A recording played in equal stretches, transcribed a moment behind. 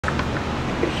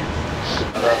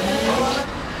ち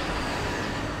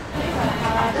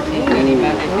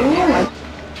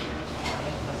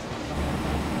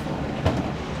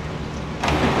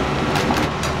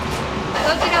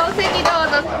らお席どう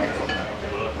ぞ。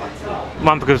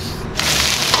満腹です。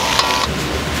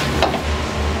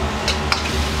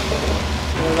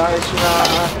お願いしま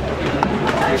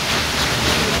す。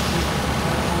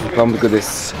満腹で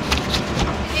す。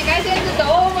海鮮ずつ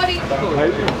大盛り。は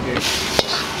い。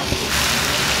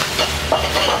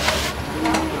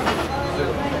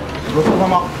ごちそうさま。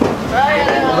満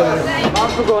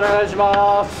腹お願いし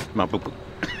ます。満腹。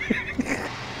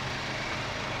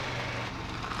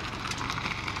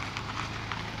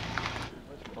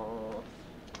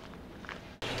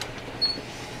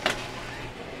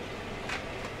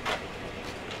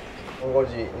5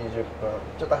時20分、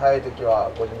ちょっと早い時は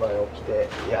5時まで起きて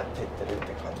やってってるっ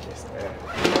て感じですね。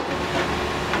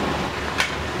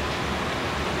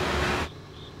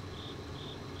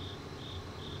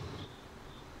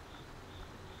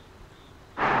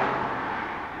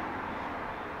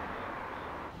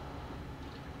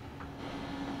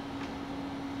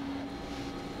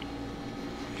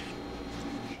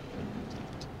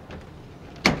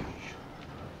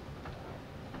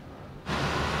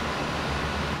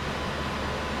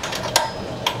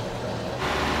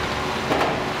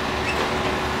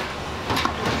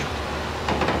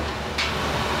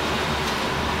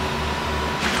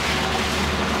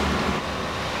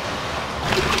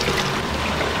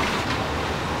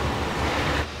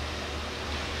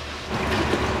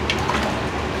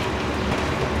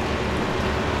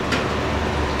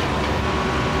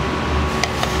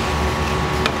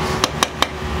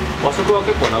和食は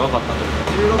結構長かったんです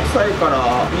か。16歳か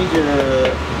ら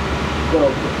25、6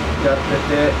やって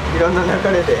て、いろんな流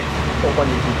れでここ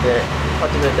に来て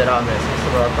初めてラーメンさせ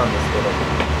てもらったんですけど、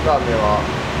ラーメンは面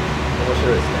白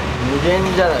いですね。無限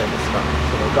じゃないですか、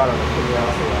そのガラの組み合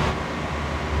わせが。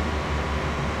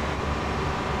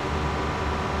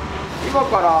今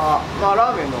から、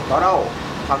ラーメンのガラを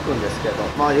炊くんですけど、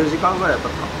4時間ぐらいやっぱ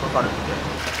かかるん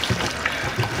で。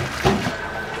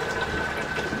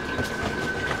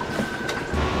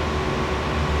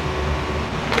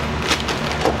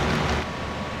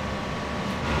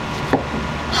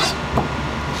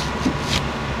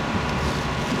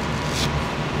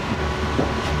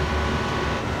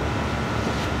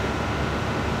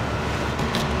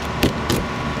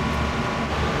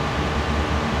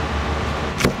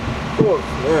そうです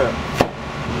ね。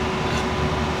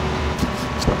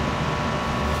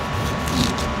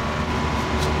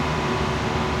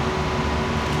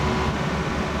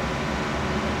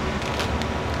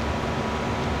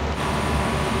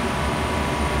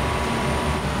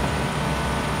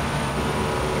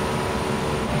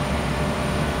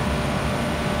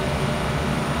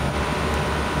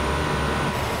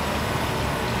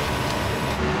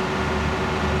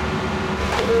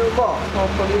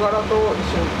鶏ガラと一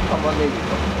緒に玉ねぎと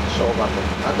生姜とあ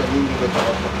とニンニクと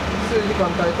数時間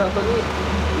炊いた後にい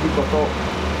りこと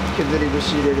削り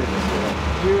節入れるんです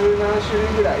けど、17種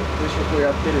類ぐらい風食を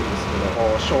やってるんですけど、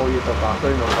醤油とかそ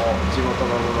ういうのも地元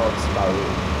のものを使う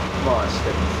して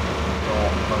るんですけど、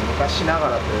昔なが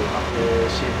らというか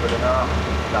シンプルな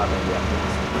ラーメンでやってま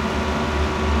す。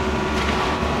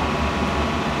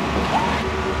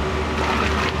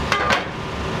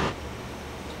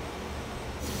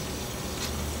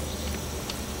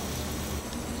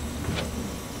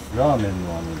ラーメン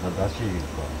のだし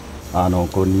が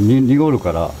こう濁る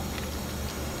から、こ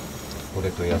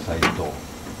れと野菜と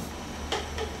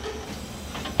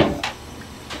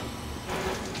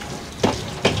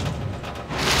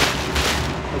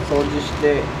掃除し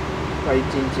て、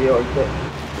1日置いて。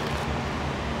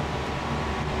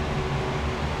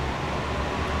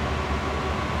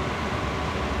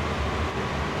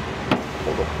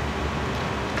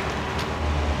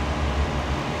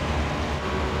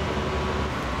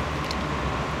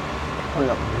これ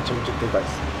なんかめちゃめちゃでかいで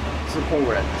す。2本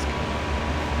ぐらいですけど。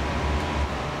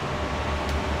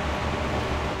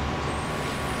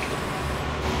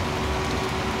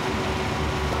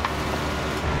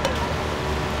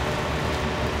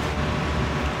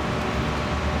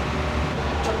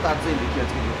ちょっと熱いんで気をつ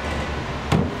けてください。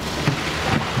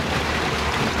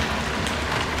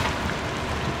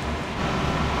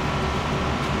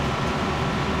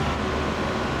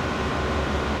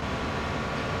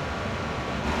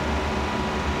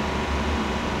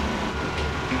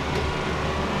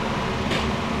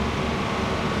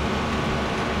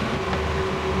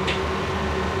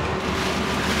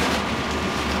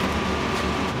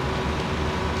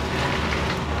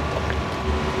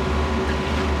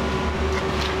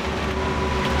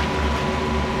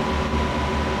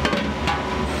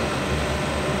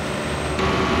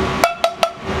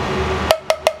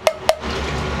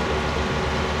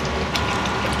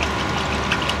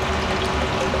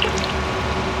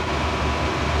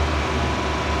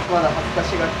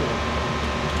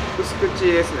薄口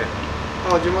ですね。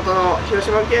地元の広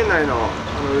島県内の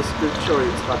薄口醤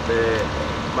油使って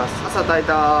ます。朝炊い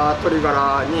た鶏ガ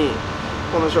ラに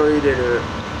この醤油入れる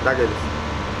だけです。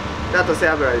であと背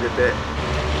脂入れて、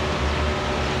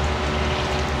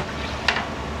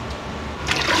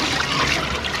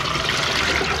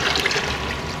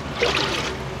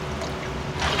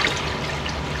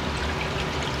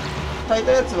炊い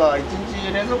たやつは1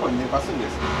日冷蔵庫に寝かすんで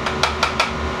す。こ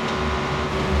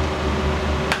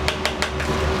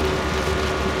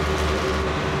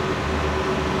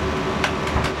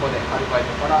こでアルバイ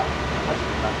トから始め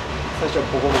た。最初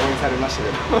ボコボコにされましたけ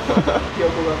ど記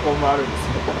憶がこう回るんです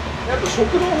よ。やっぱ食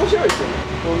堂面白いですよね。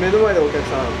もう目の前でお客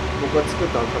さん僕が作っ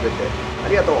たの食べてあ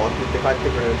りがとうって言って帰って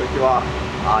くれるときは、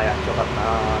ああやってよかった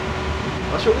な。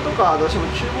和食とかどうしても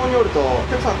厨房におるとお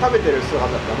客さん食べてる姿っ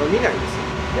てあんまり見ないんですよ。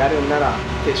やるんなら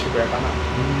定食屋かな。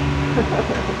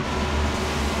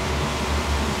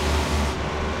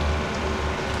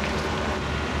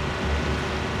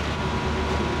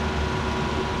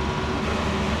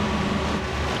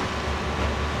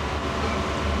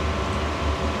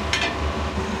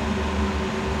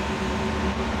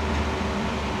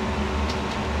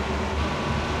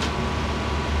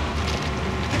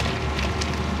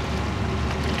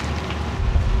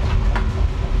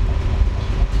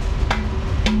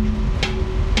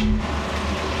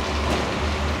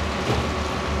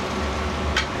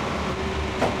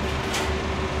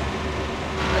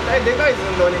でかい寸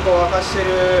胴にこう沸かして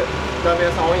るラーメン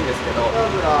屋さん多いんですけど、油を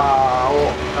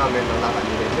ラーメンの中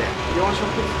に入れて4食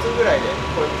ずつぐらいで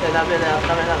こうやって鍋で温め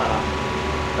ながら出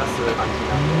す感じに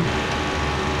なっ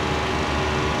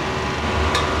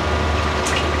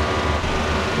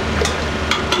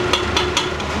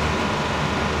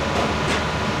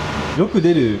て、よく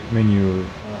出るメニュー。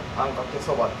あんかけ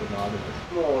そばっていうのがあるんで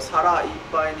す。もう皿いっ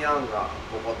ぱいにあんが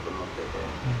ボコッと乗ってて、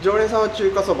常連さんは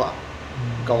中華そば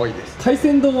が多いです。海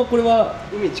鮮丼はこれは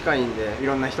海近いんでい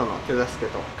ろんな人の手助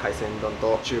けと海鮮丼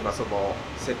と中華そばを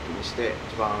セットにして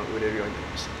一番売れるようになり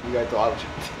ました。意外と合うじゃ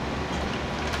んって。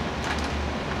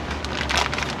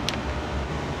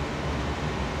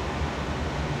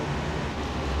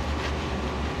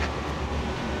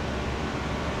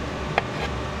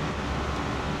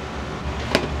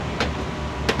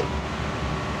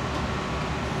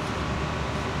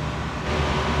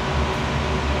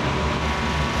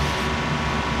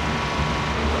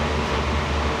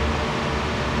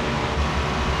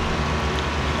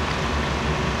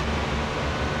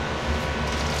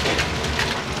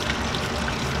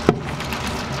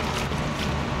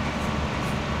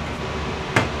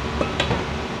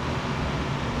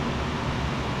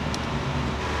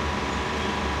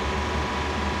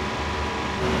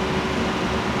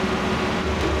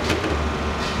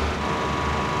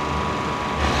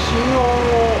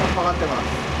ってます。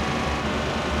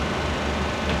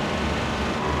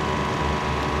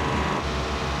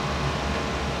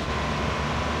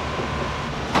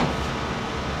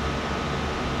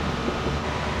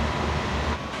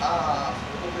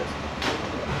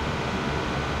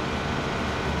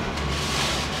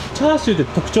チャーシューっ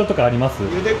て特徴とかあります？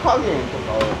茹で加減と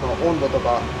かを温度と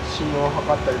か芯を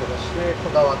測ったりとかしてこ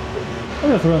だわって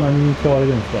る。それは何に使われ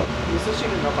るんですか？味噌汁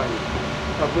の中に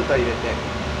豚入れて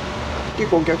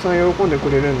結構お客さん喜んでく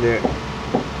れるんで、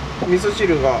味噌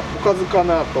汁がおかずか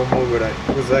なと思うぐらい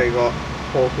具材が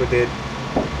豊富で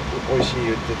美味しい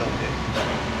言ってたんで。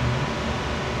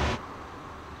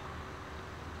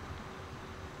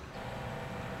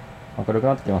明るく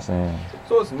なってきましたね。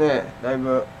そうですね、だい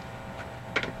ぶ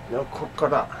こっか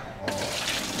ら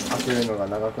開けるのが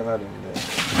長くなるんで、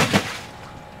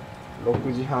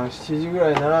6時半7時ぐ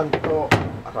らいにならんと明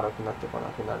るくなってこな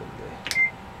くなるんで。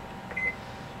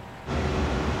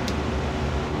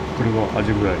これはア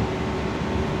ジフラ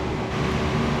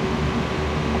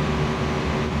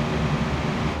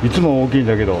イ。いつも大きいん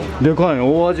だけどでかい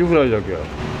の大アジフライだけや。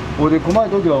これで細い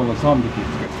時はもう3匹つ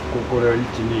けて、これは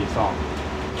123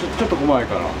ちょっと細い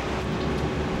から。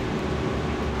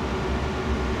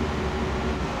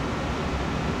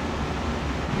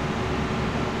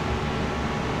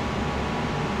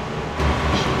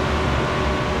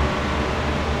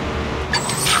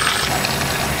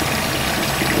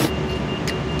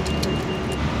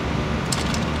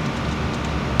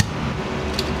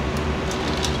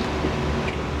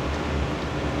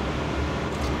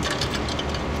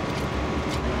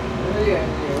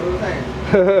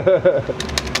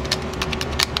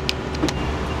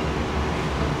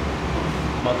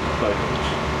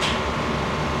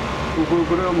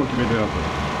これはもう決めてなくて。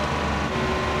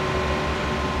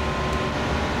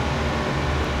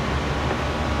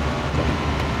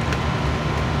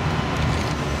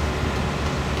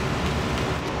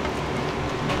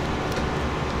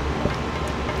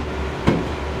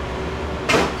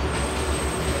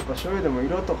醤油でも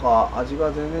色とか味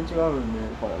が全然違うんで、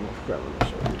これも福山の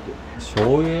醤油で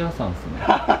醤油屋さんですね。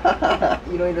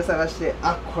いろいろ探して、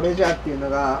あ、これじゃっていうの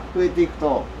が増えていく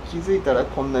と、気づいたら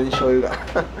こんなに醤油が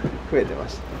増えてま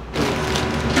した。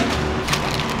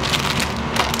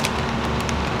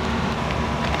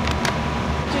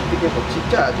結構ちっ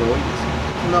ちゃい味多いんですよ。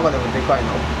その中でもでかい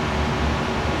の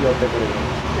寄ってくれる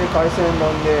で、海鮮丼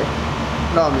で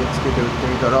ラーメンつけて売って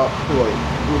みたらすごい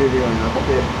売れるようになって、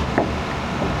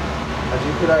アジ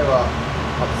フライは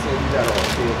初競りだろうっ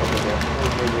ていうことで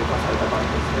メニュー化された感じ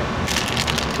ですね。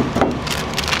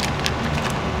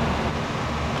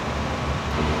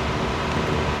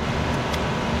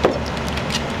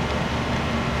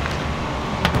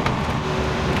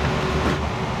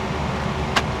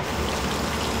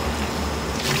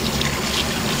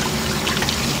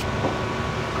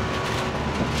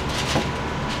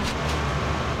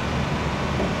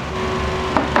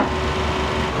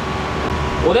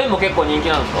おでんも結構人気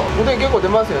なんですか？おでん結構出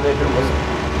ますよね。でも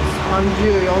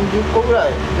30、40個ぐら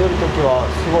い出るときは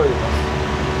すごい出ます。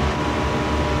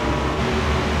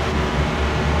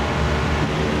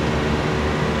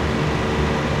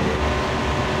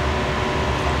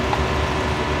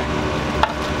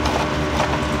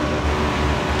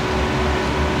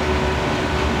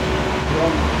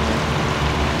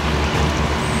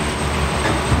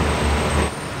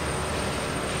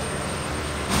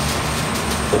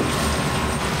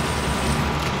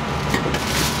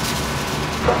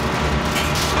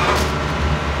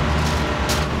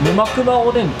沼熊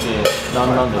おでんって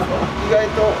何なんですか？意外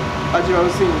と味は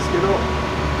薄いんですけど、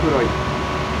黒いお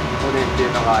でんってい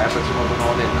うのがやっぱ地元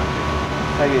のおでんなんで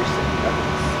再現してやって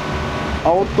ます。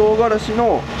青唐辛子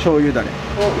の醤油だれを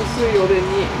薄いおでん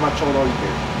に、ちょうどいいとい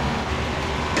う。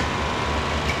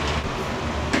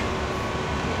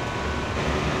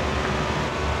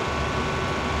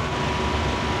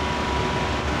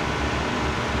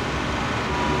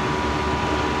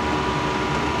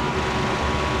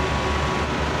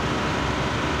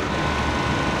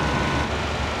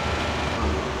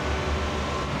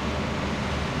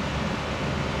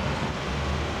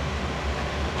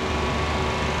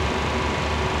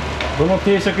どの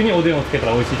定食におでんをつけた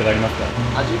ら美味しいとかありますか？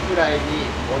アジフライに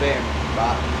おでん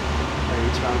が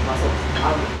一番うまそうです。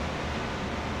合う。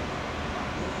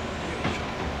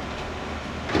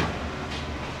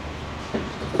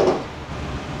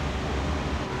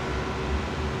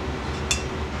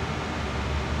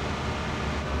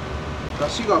出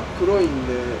汁が黒いん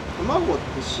で、卵っ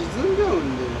て沈んじゃう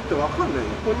んで、ってわかんないね。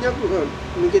こんにゃくが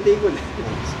抜けていくんで。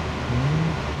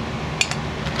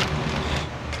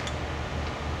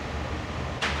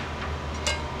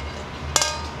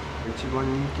一番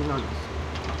人気なんですよ。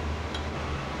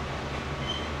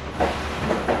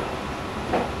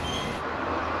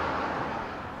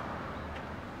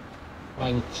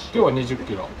毎日。今日は20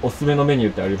キロ。おすすめのメニュ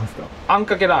ーってありますか？あん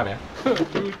かけラーメン。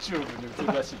YouTube に映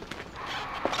るらしい。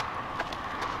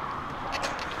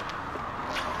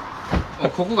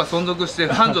ここが存続して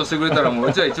繁盛してくれたらもう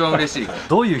うちは一番嬉しい。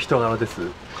どういう人柄です？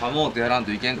かもうとやらん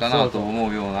といけんかなと思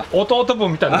うような。弟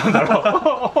分みたいなんだ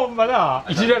ろう。ほんまな。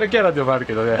いじられキャラでもある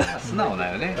けどね。素直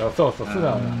だよね。そうそう、素直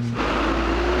な。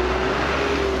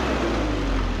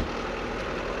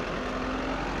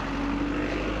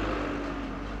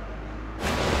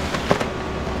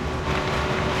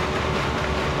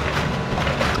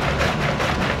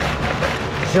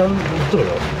知らん人よ。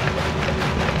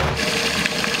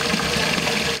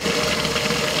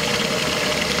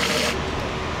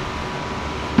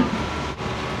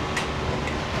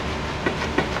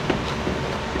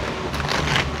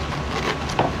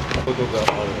ことがある。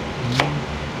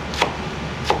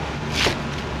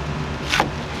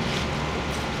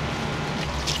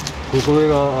これ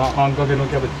があんかけの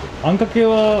キャベツ。あんかけ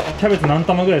はキャベツ何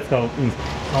玉ぐらい使うんですか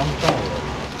？3玉。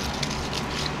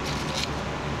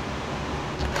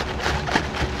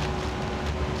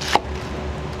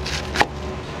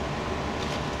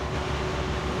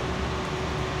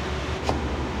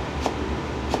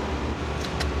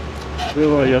これ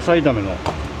は野菜炒めの。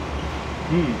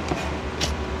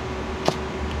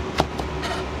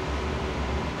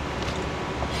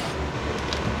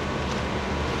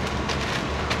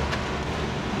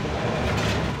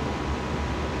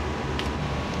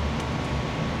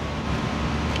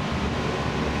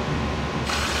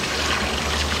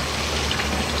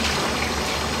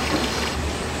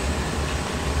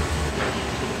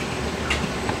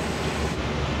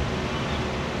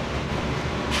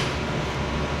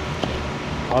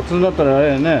熱になったらあれ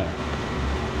やね。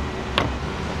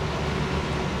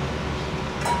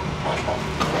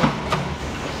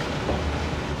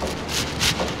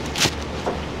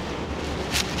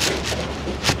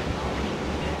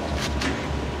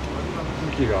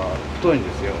が太いんで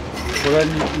すよ。これは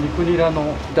肉ニラ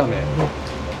の炒め。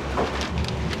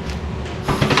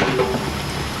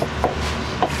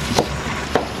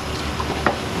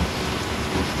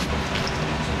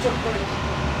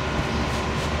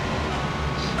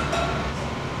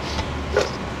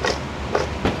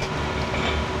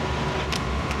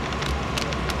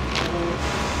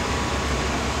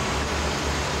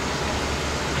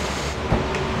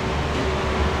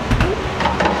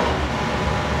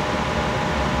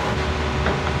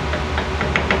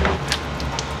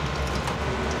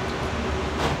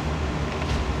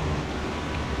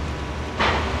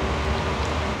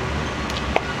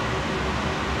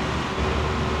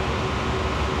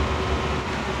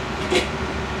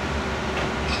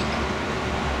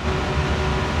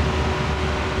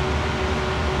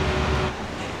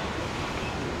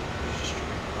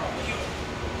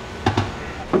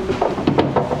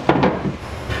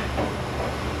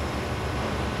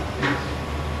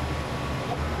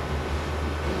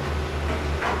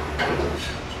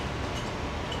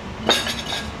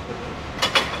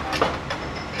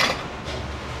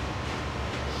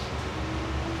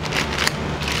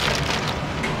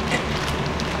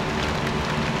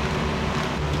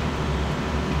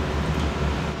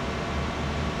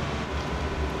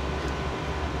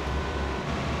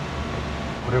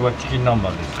これはチキン南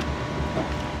蛮です。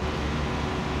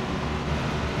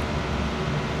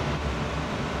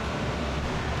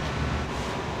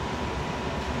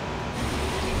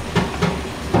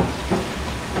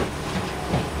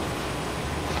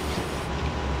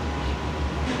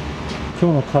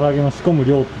今日の唐揚げの仕込む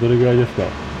量ってどれぐらいですか？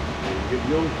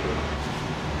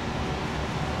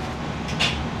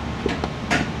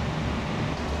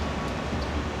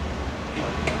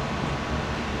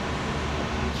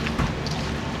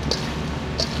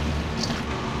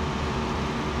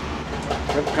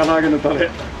唐揚げのタレ。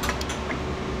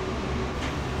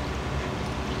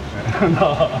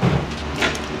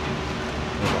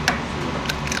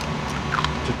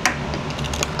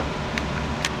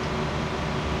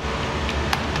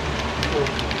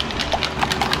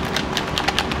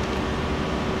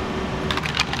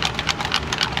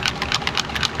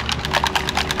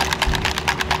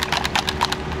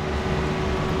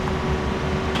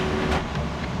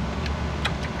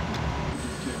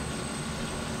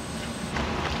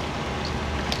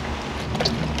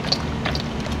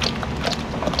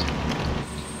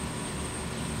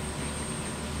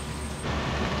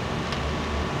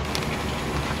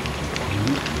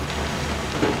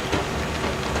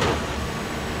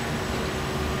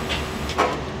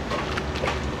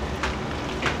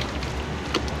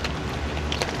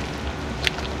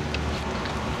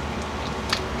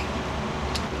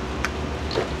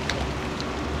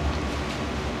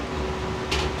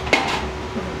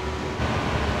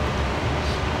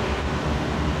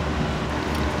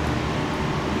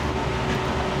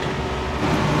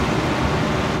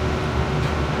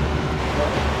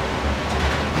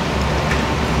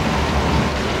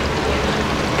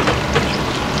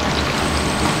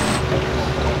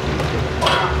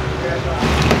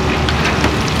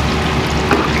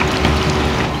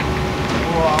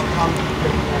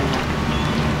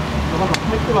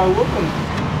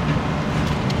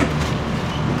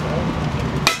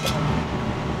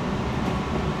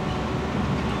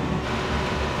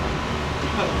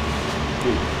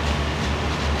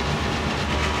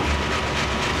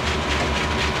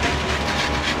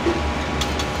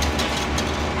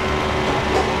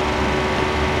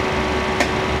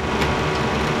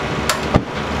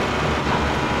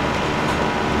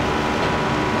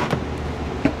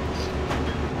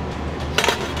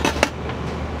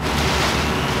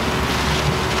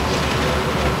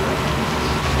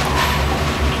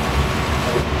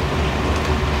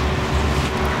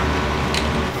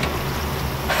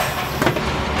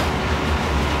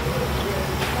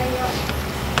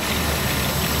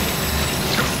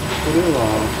これは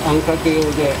あんかけ用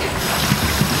で。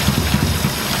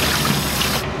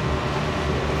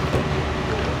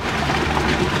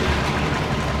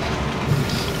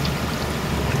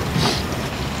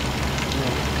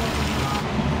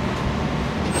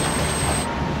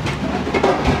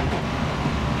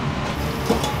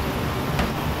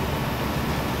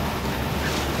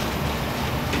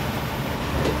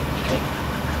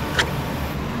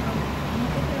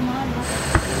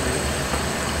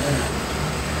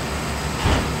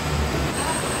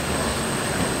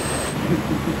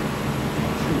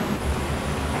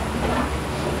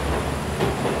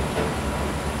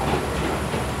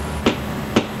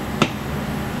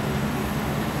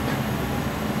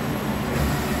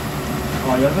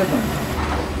あ、野菜なんだ。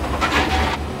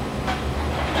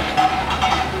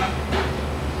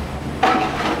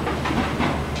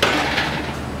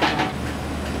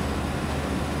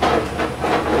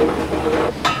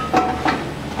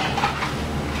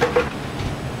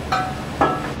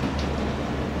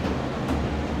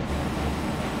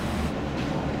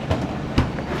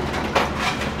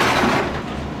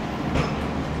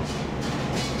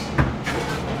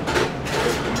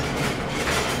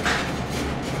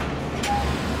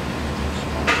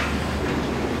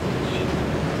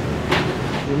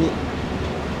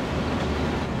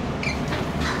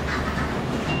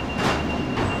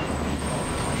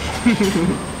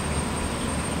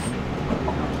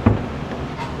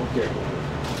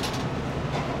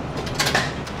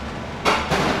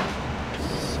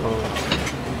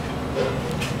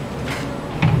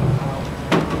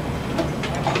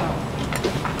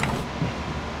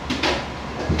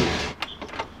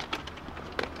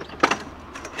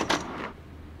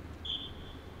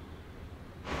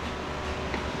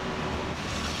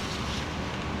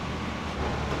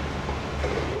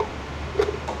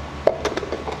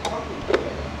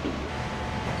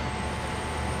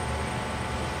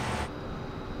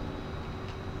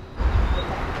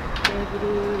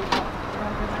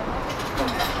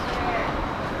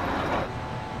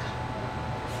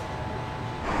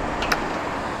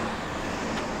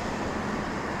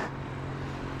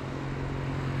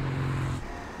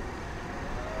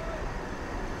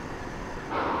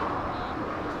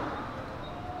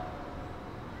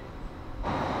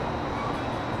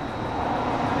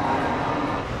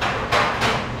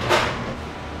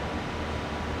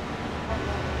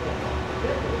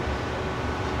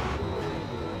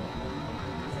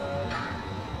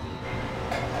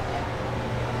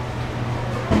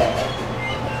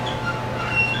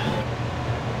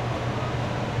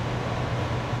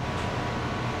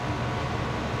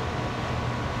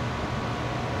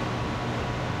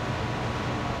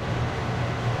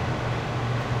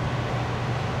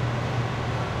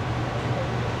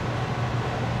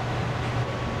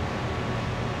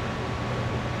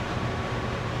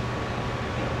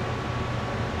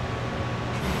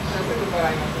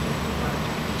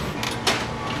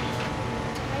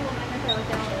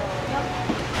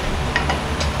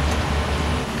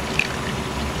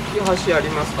箸あり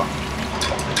ますか。は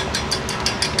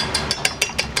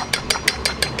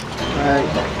い。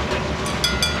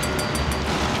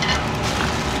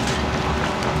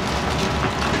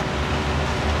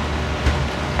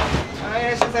はい、い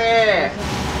らっしゃいませ。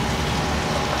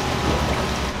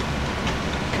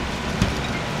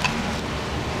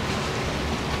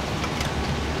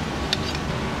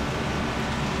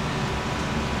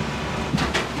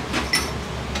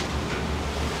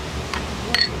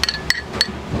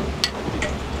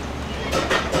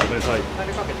タ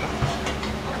レかけた。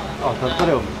あ、タ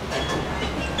レを。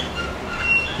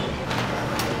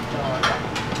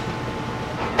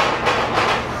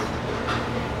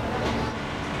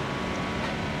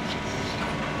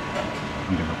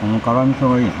この辛味噌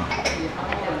がいいな。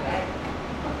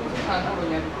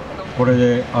これ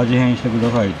で味変してくだ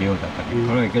さいって言うたったけど、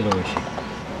辛いけど美味しい。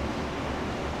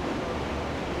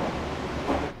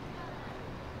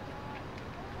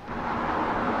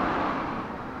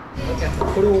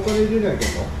これお金入れないけ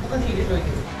ど。お金入れといて。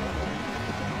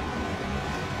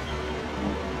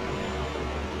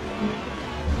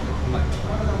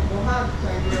ご飯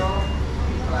入るよ。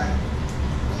はい。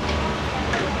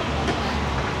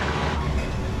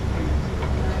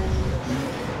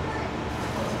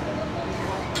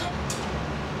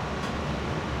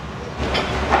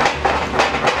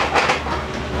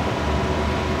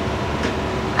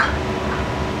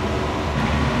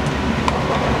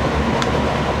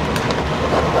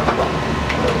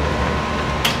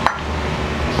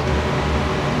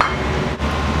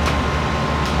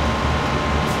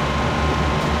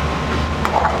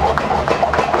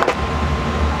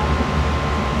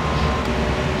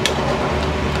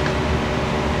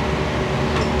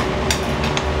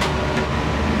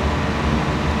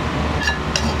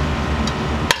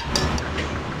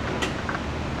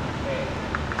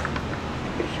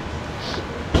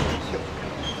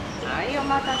お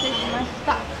待たせしまし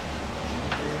た。は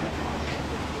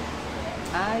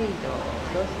い、ど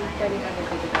うぞしっかり食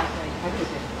べてください。はい、で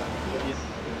すか。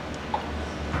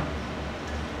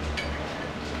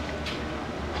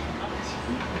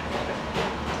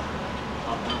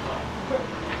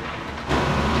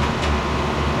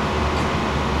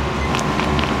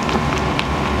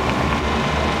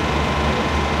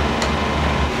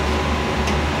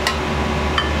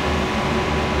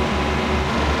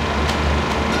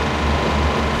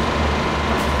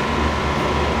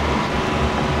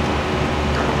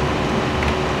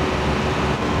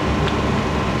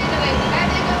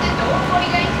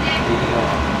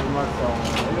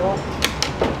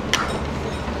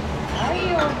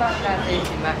お待たせし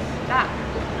ました。はい、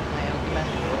置きます。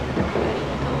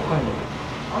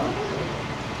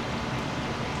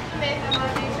何名様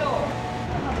でしょう。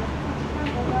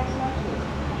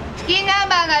チキン南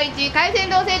蛮が1、海鮮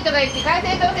丼セットが1、海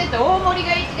鮮丼セット大盛り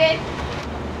が1です。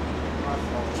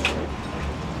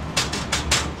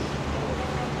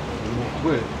こ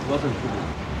れ、わさび来る。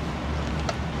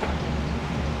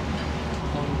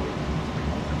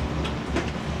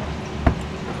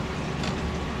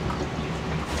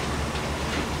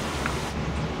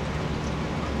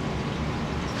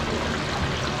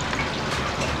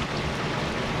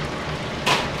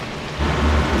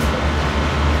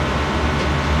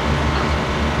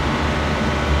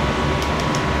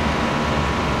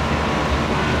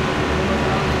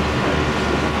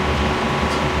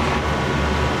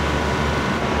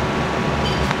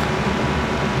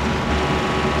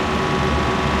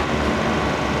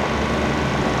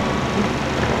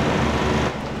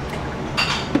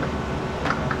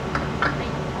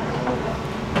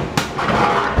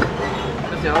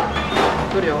ますよ。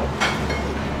来るよ。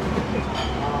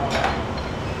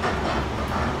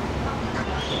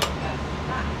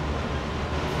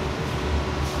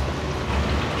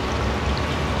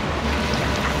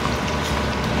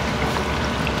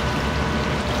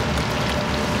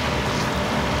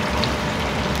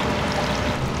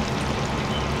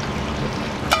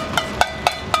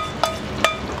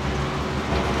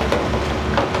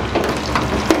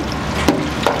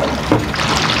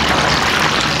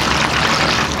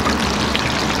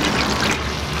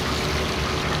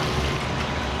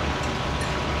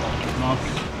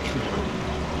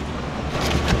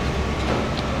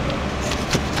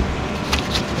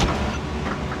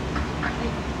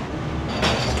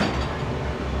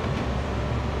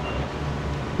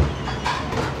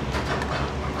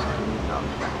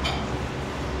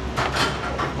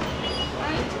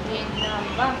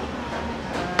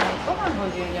ご飯ご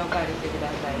自由にお借りしてくだ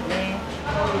さいね。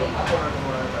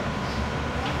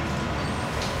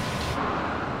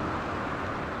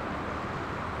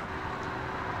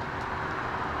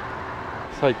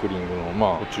サイクリング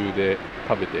の途中で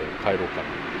食べて帰ろうか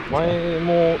な。前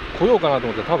も来ようかなと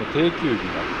思ったら多分定休日になって。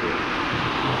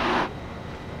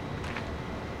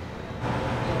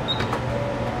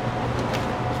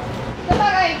そば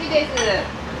が1です。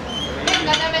麺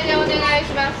斜めでお願い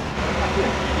します。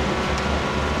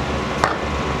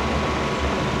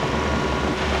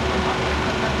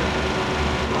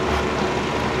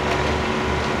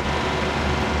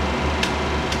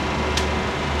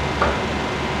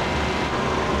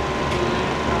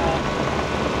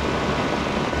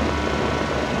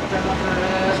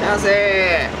幸せ。い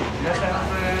らっしゃいませ。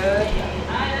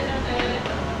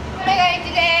これが1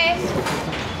です。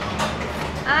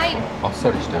はい。あっ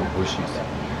さりして美味しいです。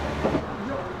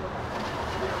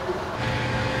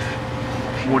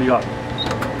盛りがある。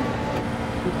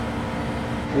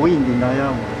多いんで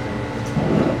悩む。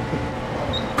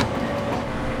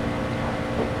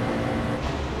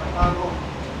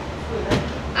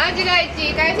アジが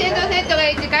1、海鮮丼セットが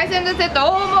1、海鮮丼セット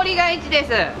大盛りが1で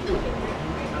す。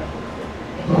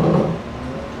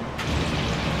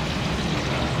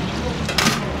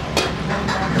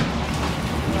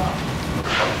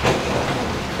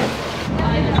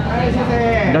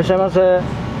いらっしゃいませ。セ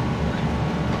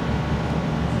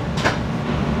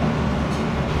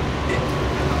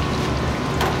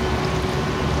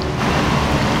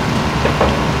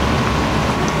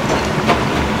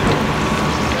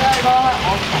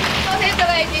ットが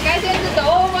1、海鮮丼と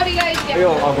大盛りが1です。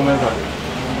あ、ごめんなさい。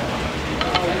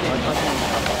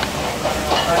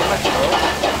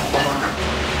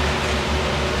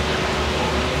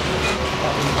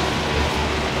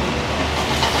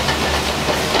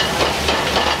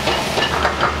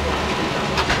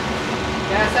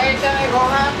野菜炒めご飯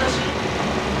とし。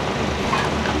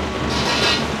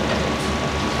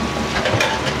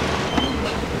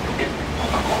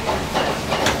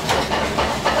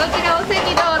そちらお席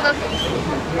どうぞ。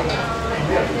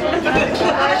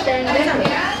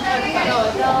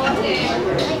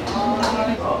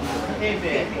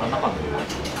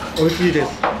美味しいです。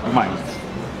うまい。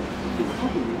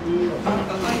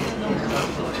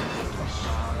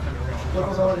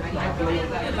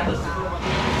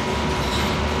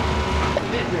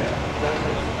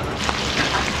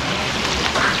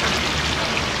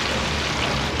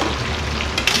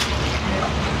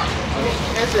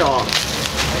ですよ。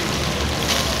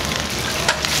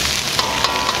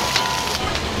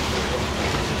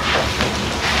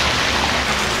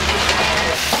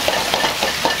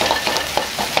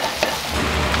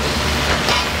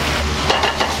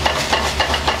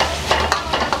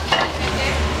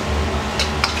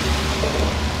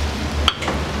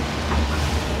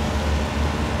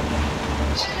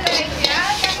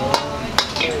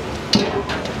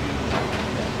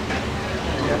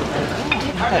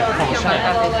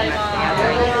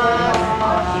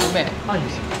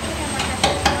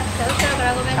か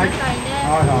らごめんなさいね。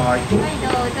はい。はい、どう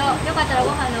ぞ。よかったら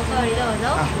ご飯のおかわりどう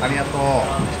ぞ。ありがとう。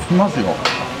来ますよ。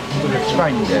近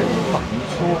いんで。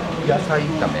野菜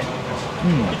炒め。い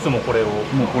つもこれを。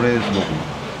もうこれです僕。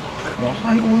野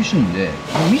菜が美味しいんで、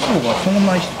味噌がそん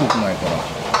なにしつこくないから。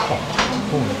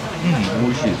美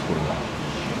味しいですこれは。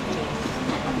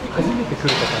初めて来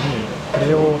る方にこ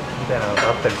れをみたいなのが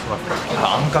あったりしますか？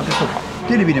あんかけそば。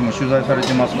テレビでも取材され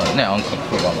てますからね、あんかけ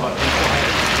そばは。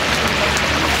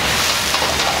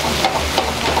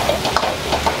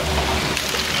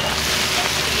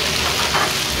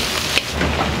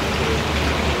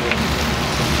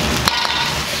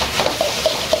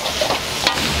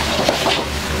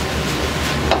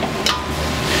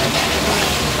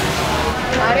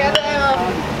ありがとうございま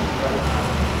す。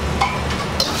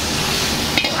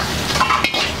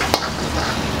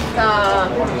さあ、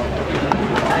お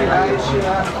願いしま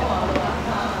す。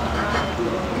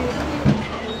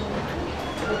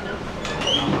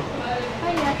は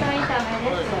い、野菜炒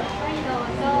めです。はい、どう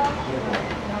ぞ。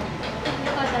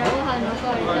よかったらご飯の代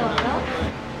わりどうぞ。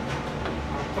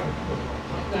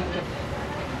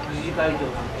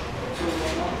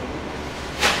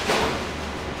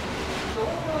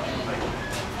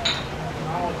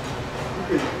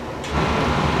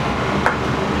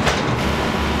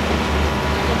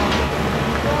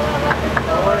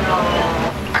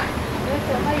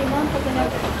はい、満腹な。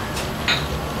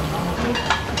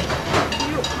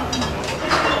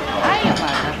はい、お待た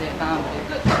せ、満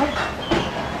腹。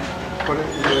これい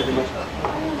ただきました。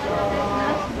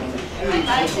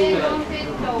海鮮丼セッ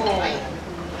ト。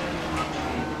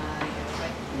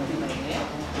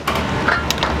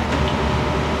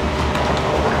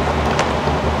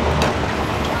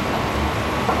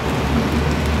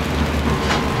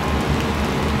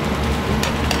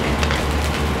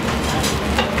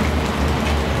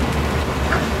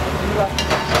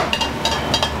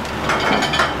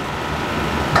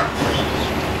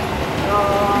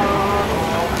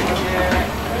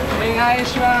お願い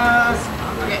します。し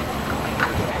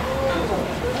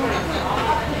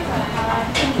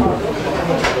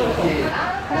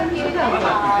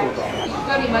っ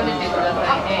かり混ぜてくださ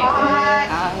いね。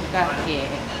あんかけ。し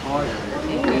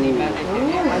っかり混ぜてね。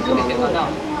初めてかな。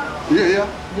いやいや。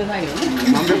じゃないよね。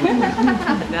何百円。だ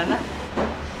な。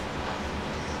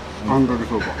あんかけ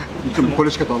そば。いつもこ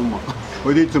れしか頼むわ。こ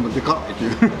れでいつもでかってい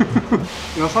う。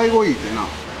野菜多いってな。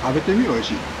食べてみよ、美味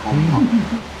しい。ほんま。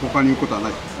他に言うことはな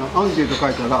い。アンケート書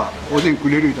いたらおでんく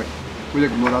れるだけ。おで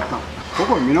んもらった。こ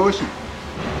こみんな美味しい。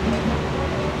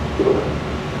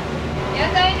野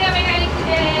菜炒めが1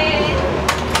です。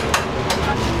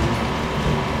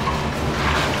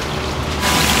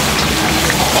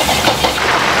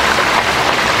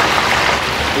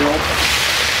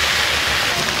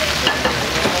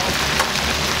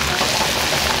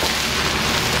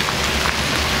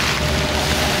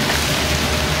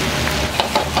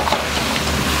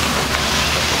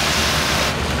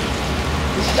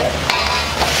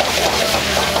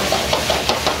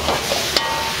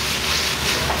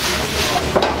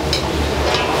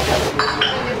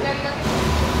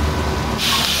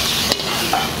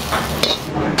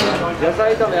野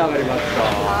菜炒め上がりました。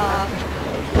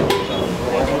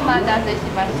お待たせし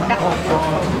ました。ハ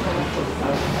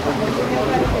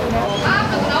ー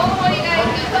ブの大盛りが1、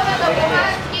そばのご飯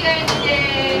付きが1で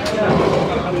す。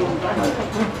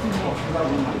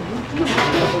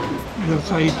野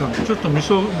菜炒め、ちょっと味噌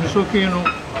系の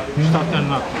仕立てに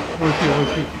なって美味しい美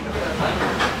味しい。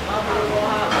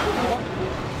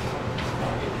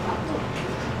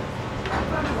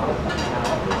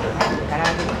唐揚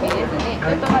げ好きですね。ちょ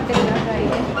っと待ってくださいね。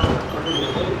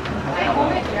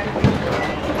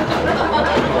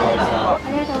あ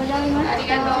りがとうございます。あり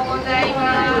がとうございま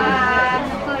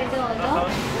す。これどうぞ。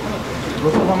ご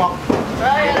ちそうさま。あ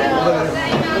りがとうござい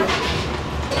ます。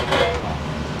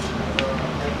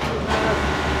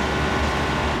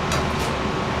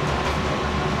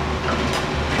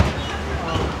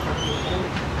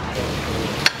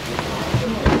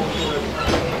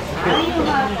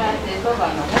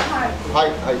はい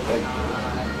はいはい。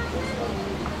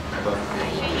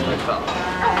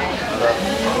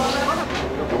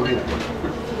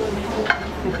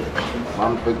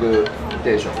満腹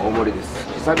定食大盛りです。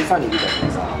久々に見たけ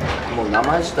どさ、もう名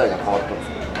前自体が変わったん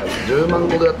ですよ。10万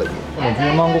石だったっけ？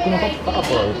 10万石の時から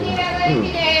取られてるん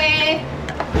です。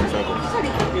最高です。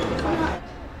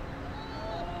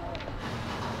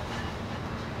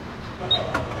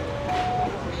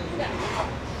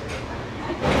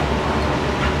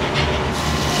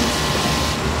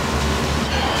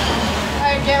は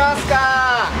い、いけますか。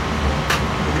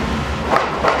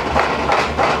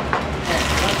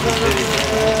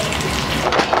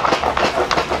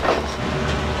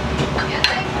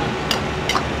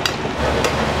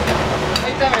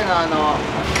炒めの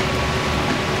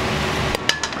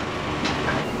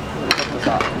ちょっとさ、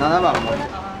7番も。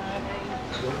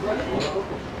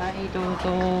はい、どうぞ。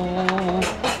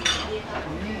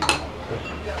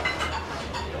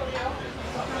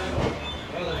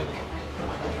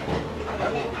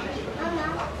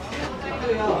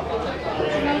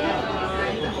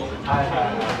はい、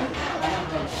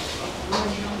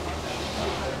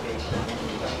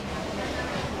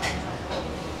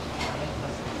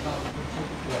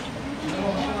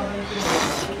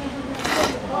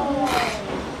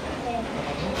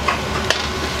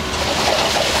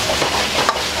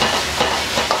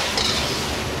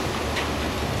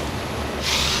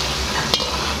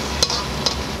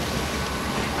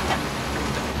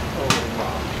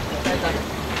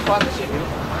パンチ。は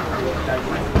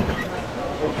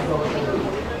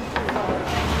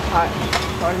い、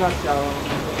終わりました。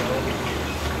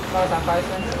母さん海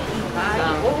鮮。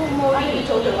大盛り。ち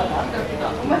ょうどよかった。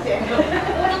待って。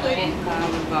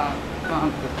万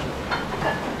ぷく。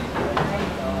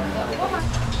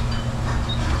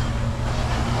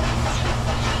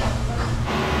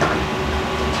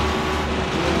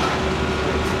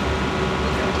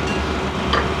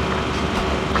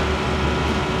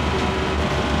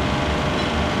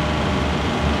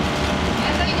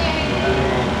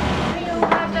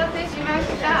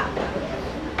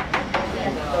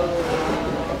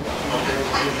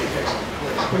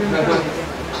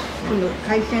この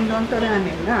海鮮丼とラー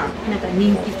メンがなんか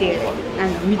人気で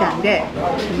見たんで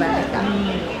来ました。美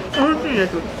味しいで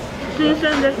す。新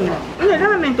鮮ですね。ラ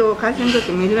ーメンと海鮮丼っ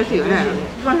て珍しいよね。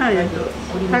知らないです。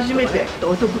初めて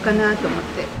お得かなと思っ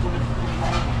て。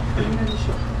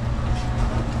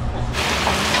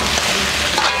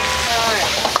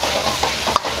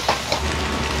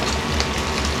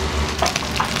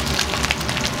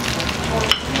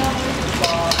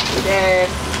で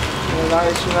す。お願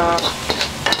いします。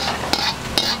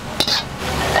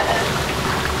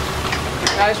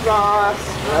お願いします。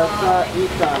野菜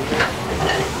炒め。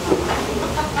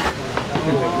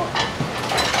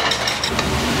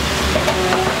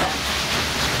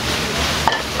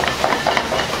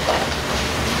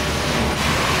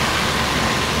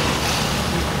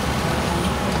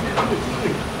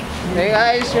お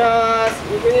願いします。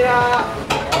肉ニラ。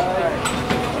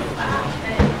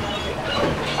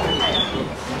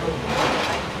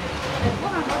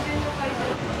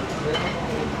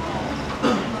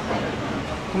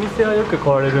お店はよく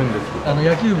買われるんですか？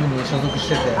野球部に所属し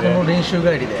てて、その練習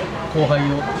帰りで後輩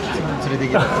を連れて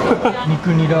きたんですよ。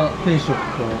肉ニラ定食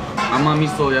と甘味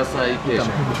噌野菜定食。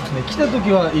来た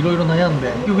時はいろいろ悩んで、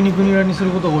結局肉ニラにす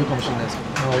ることが多いかもしれないですけ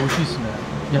ど、美味しいですね。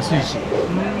安いし。もう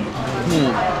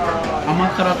甘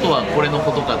辛とはこれの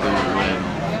ことかというぐらいの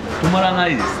止まらな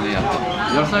いですね。やっぱ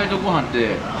野菜とご飯っ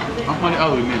てあんまり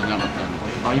合うイメージなかったんで、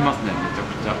合いますね。めちゃ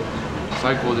くちゃ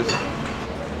最高です。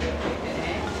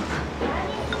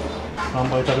何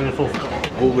杯食べれそうですか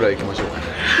？5ぐらいいきましょうかね。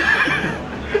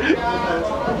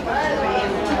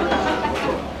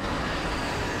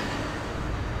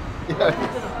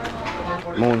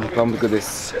もう満腹で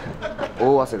す。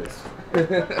大汗です。お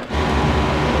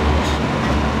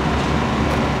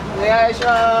願いし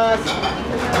ます。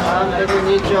満腹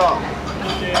2丁。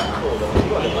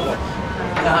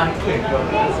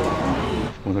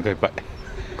お腹いっぱい。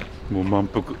もう満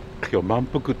腹。今日満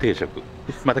腹定食。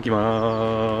また来ま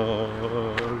ー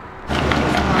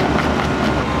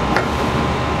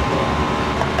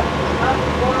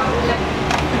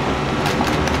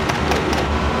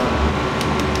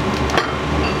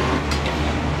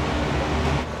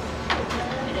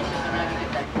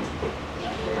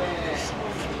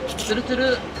す。つるつ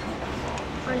る。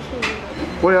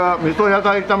これは味噌野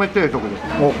菜炒め定食です。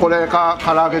もうこれか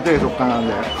唐揚げ定食かなん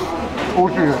で美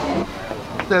味しいです。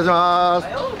失礼します。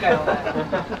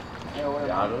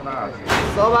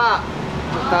そば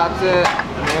2つ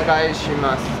お願いし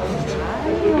ます。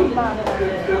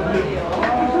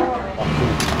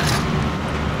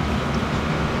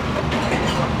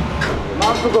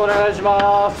満腹お願いし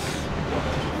ます。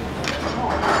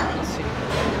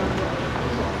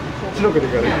白くで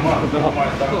から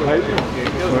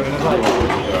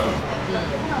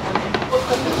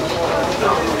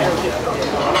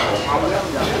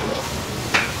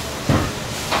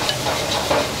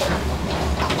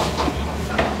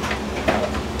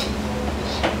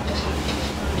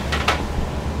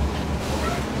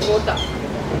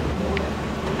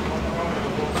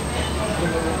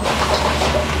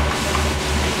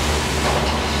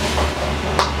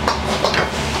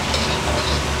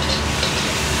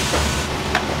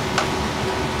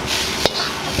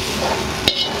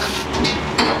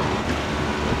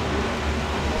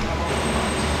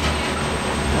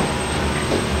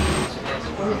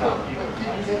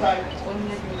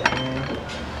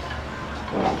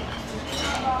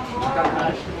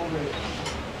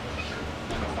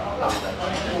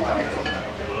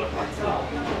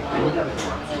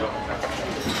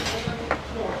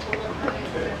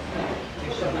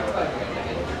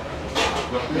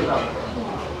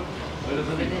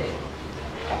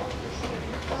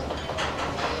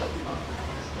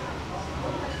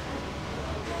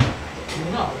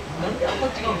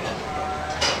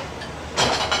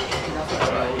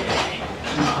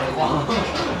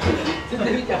全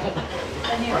然見てなかった。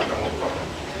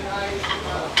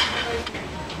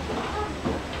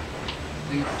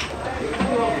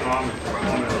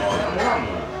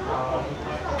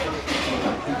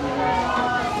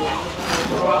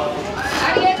お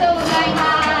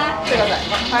ださい。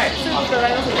はい、すぐ伺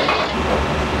いますので。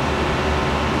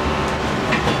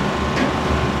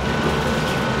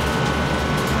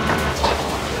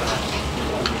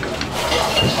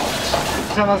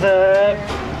いらっしゃいませ。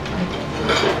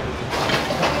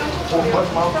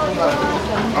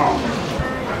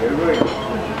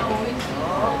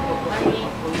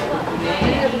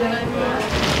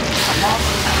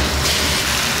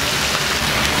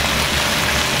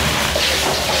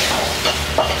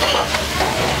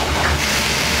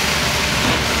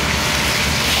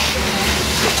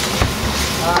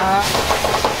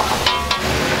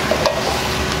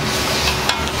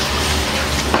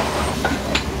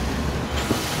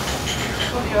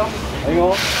はい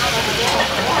よ。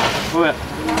ごめん。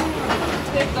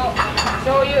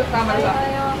醤油頑張ります。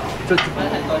ちょっと。あり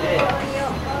がとう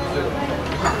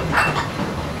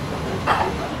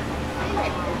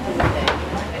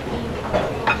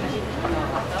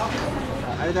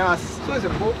ございます。そうです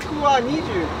ね、僕は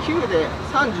29で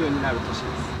30になる年です。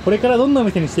これからどんなお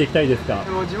店にしていきたいですか。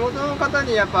でも地元の方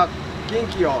にやっぱ元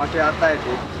気を分け与えて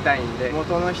いきたいんで、地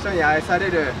元の人に愛さ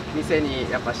れる店に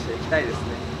やっぱしていきたいですね。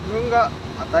自分が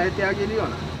与えてあげるよう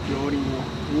な料理人、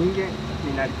人間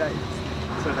になりたいですね。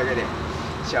それだけで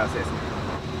幸せですね。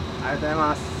ありがとうござい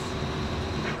ます。